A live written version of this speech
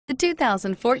The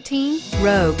 2014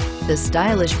 Rogue. The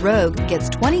stylish Rogue gets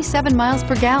 27 miles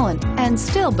per gallon and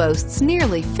still boasts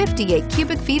nearly 58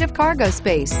 cubic feet of cargo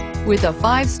space. With a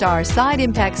 5-star side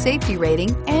impact safety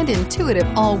rating and intuitive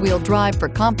all-wheel drive for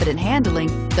confident handling,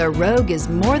 the Rogue is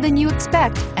more than you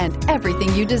expect and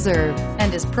everything you deserve,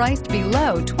 and is priced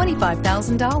below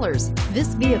 $25,000.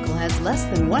 This vehicle has less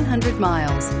than 100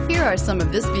 miles. Here are some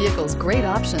of this vehicle's great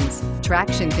options: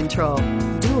 traction control,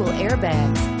 dual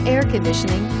airbags, air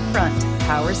conditioning, front,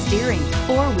 power steering,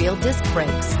 4-wheel disc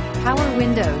brakes, power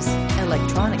windows,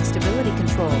 electronic stability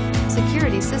control,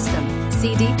 security system,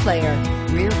 CD player,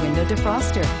 rear window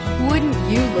defroster. Wouldn't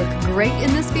you look great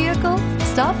in this vehicle?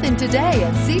 Stop in today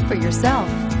and see for yourself.